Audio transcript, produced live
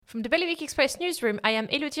From the Bailiwick Express newsroom, I am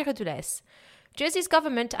Elodie Redoules. Jersey's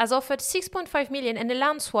government has offered $6.5 million and a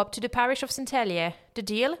land swap to the parish of St Helier. The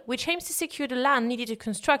deal, which aims to secure the land needed to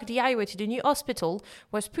construct the highway to the new hospital,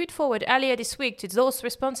 was put forward earlier this week to those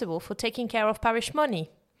responsible for taking care of parish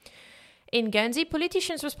money. In Guernsey,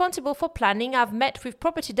 politicians responsible for planning have met with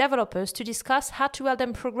property developers to discuss how to help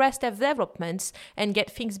them progress their developments and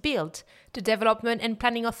get things built. The Development and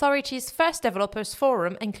Planning Authority's first developers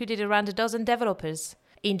forum included around a dozen developers.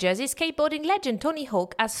 In Jersey, skateboarding legend Tony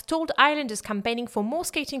Hawk has told islanders campaigning for more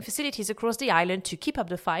skating facilities across the island to keep up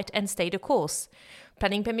the fight and stay the course.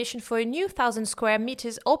 Planning permission for a new 1,000 square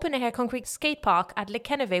meters open-air concrete skate park at Lake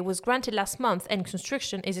Kennevay was granted last month and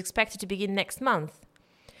construction is expected to begin next month.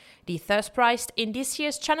 The first prize in this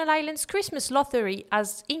year's Channel Islands Christmas Lottery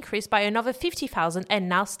has increased by another 50,000 and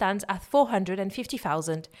now stands at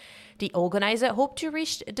 450,000. The organizer hoped to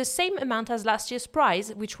reach the same amount as last year's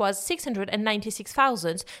prize, which was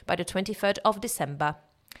 696,000 by the 23rd of December.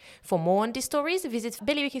 For more on these stories, visit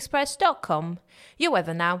bailiwickexpress.com. Your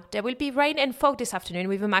weather now. There will be rain and fog this afternoon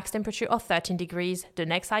with a max temperature of 13 degrees. The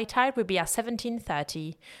next high tide will be at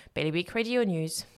 17:30. Bailiwick Radio News.